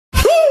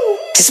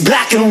It's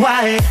black and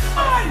white.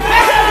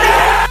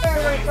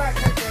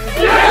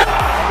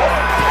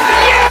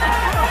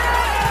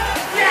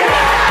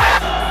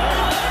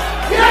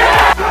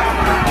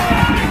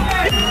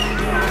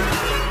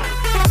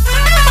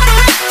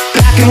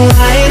 Black and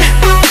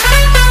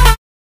white.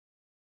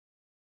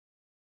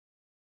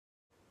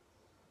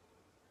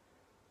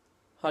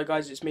 Hi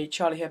guys, it's me,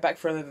 Charlie here, back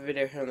for another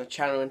video here on the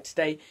channel, and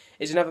today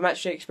is another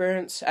matchday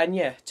experience. And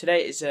yeah,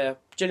 today is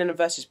Gillingham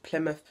versus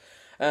Plymouth.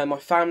 My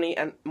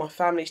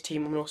family's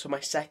team and also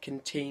my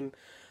second team,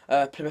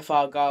 Plymouth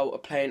Argyle, are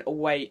playing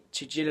away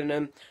to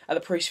Gillingham at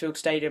the Priestfield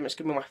Stadium. It's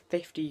going to be my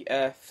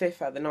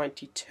 55th out of the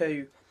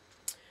 92.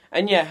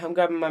 And yeah, I'm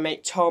going with my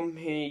mate Tom,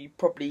 who you've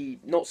probably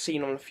not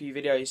seen on a few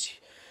videos.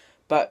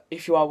 But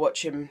if you are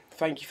watching,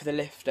 thank you for the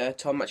lift,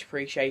 Tom, much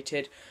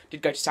appreciated.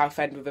 Did go to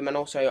Southend with him and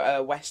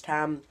also West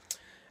Ham.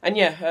 And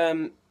yeah,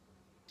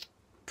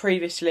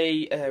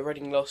 previously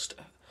Reading lost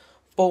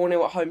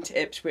 4-0 at home to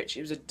Ipswich.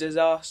 It was a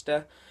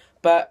disaster,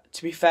 but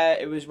to be fair,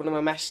 it was one of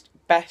my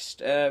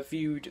best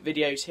viewed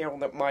videos here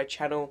on my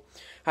channel.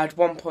 I had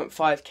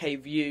 1.5k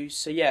views,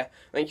 so yeah,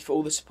 thank you for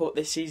all the support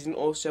this season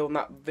also on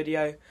that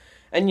video.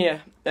 And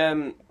yeah,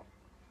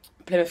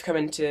 Plymouth come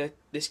into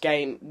this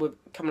game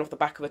coming off the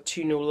back of a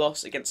 2-0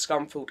 loss against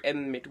Scunthorpe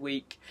in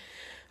midweek.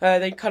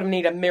 They kind of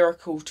need a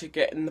miracle to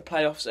get in the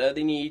playoffs.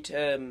 They need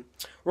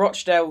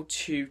Rochdale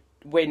to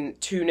win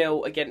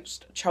 2-0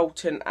 against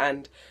Charlton,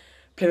 and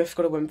Plymouth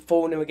got to win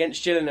 4-0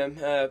 against Gillingham.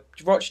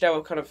 Rochdale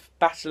are kind of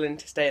battling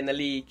to stay in the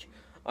league,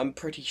 I'm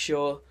pretty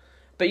sure.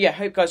 But yeah,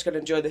 hope you guys are going to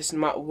enjoy this no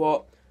matter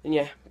what. And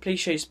yeah, please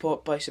show your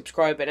support by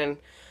subscribing and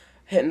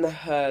hitting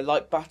the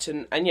like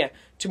button. And yeah,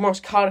 tomorrow's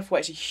Cardiff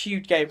away. It's a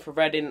huge game for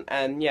Reading,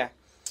 and yeah,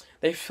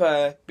 we've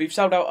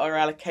sold out our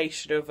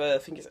allocation of I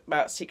think it's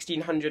about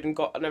 1,600 and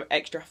got an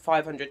extra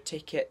 500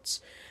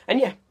 tickets. And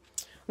yeah,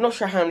 I'm not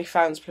sure how many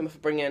fans Plymouth are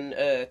bringing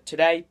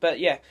today, but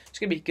yeah, it's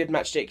going to be a good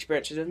match day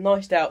experience. It's a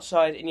nice day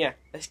outside, and yeah,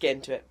 let's get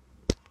into it.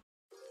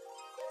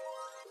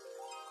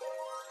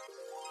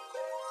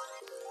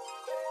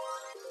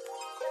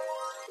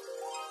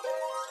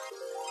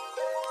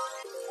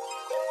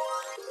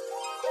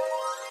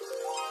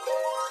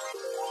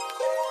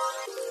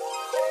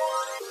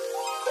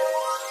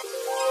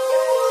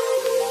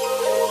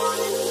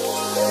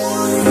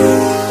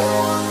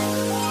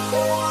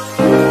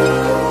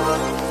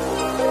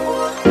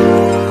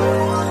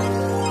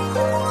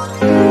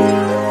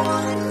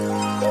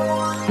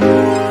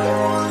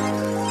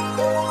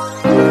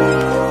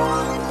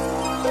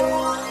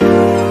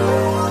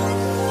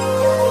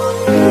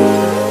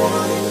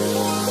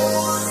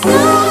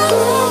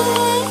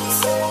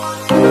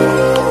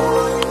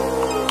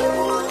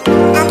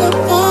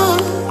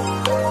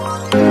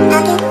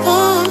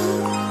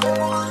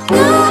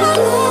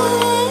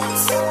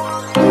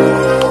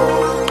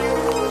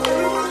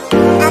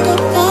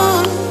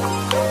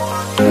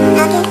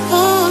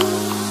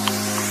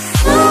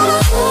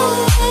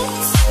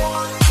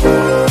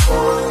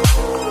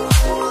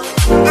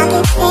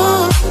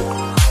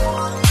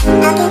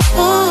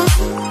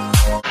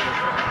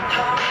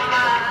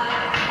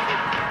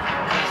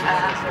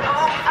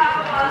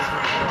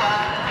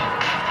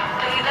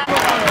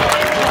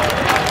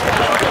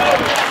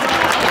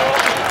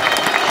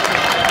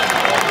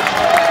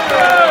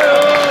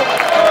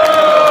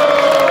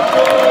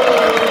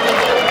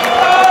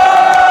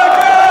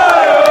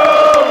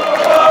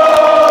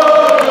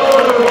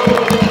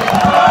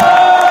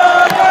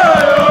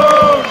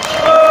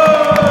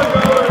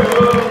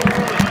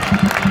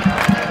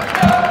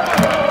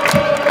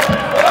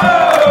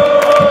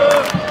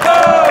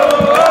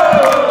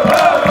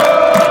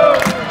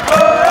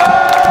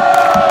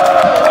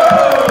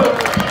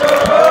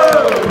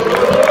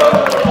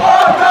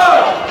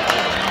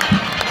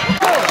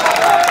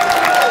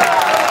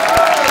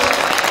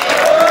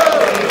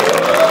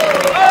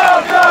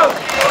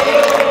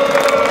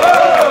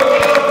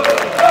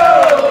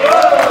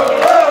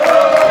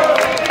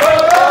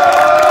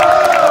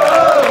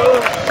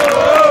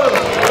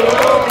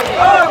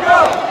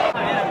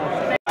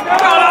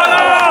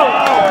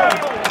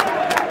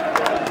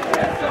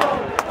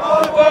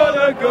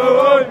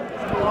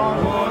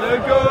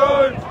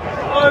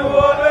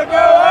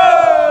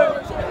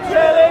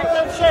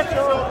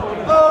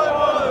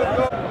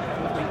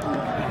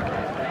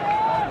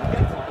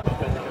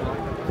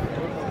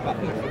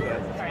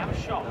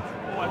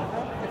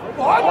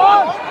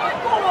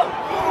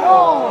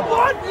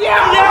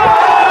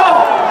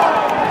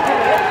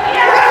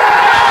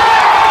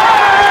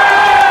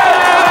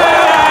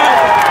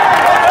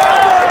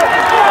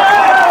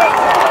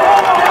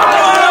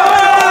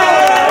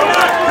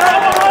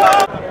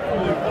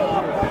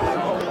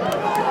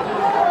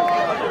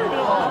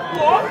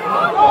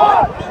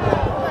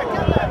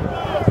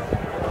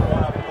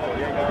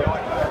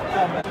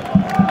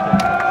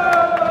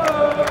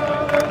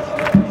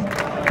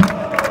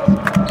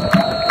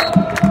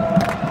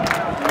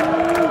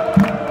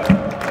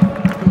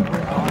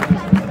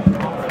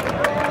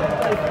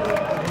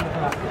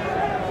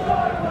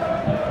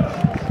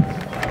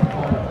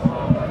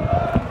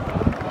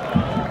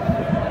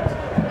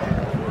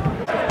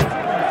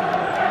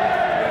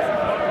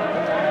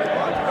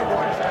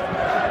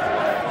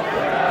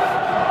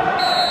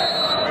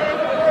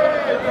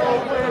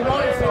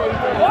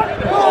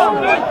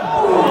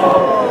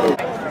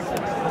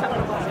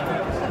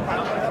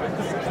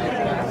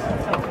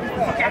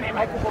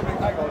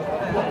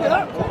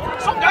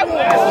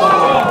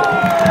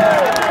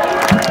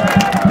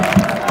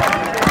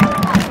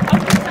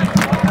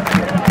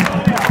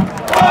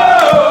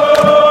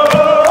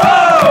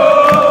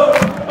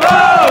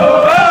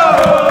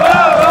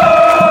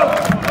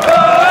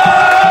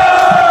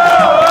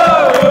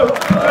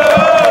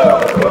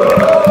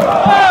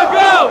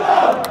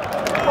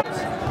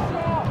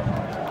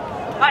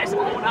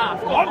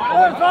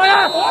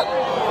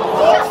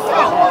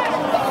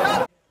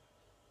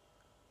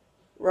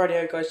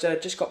 Radio guys,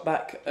 just got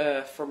back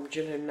from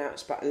Gillingham now.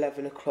 It's about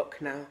 11 o'clock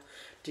now.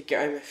 Did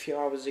get home a few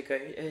hours ago.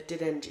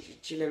 Did end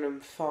Gillingham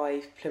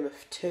 5,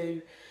 Plymouth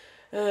 2.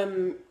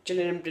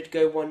 Gillingham did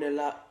go 1-0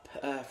 up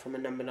from a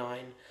number 9.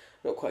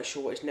 Not quite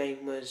sure what his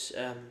name was,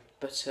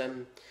 but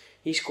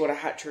he scored a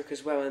hat-trick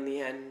as well in the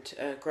end.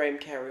 Graham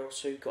Carey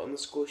also got on the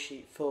score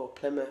sheet for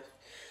Plymouth.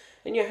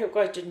 And yeah, I hope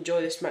you guys did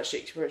enjoy this match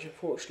experience.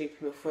 Unfortunately,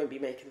 Plymouth won't be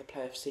making the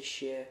playoffs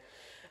this year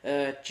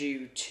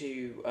due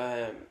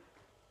to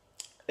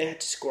they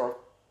had to score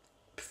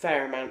a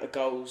fair amount of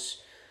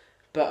goals,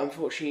 but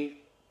unfortunately,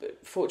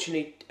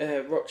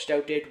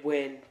 Rochdale did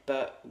win,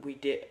 but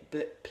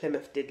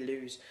Plymouth did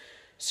lose.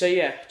 So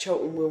yeah,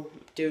 Charlton will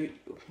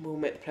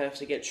make the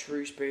playoffs against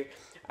Shrewsbury,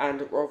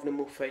 and Rotherham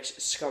will face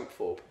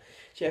Scunthorpe.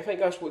 So yeah, thank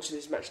you guys for watching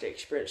this matchday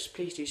experience.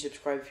 Please do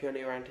subscribe if you're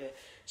new around here.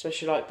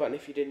 Smash the like button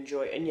if you did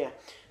enjoy it. And yeah,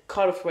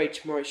 Cardiff away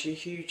tomorrow. It's a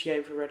huge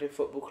game for Reading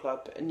Football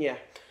Club. And yeah,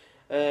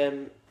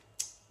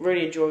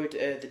 really enjoyed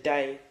the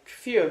day. A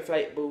few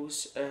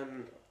inflatables.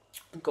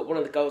 Got one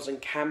of the goals on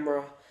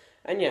camera.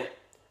 And yeah,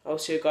 I'll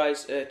see you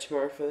guys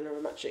tomorrow for another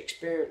match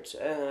experience.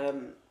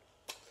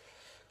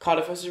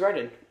 Cardiff versus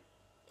Reading.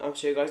 I'll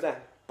see you guys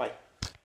there.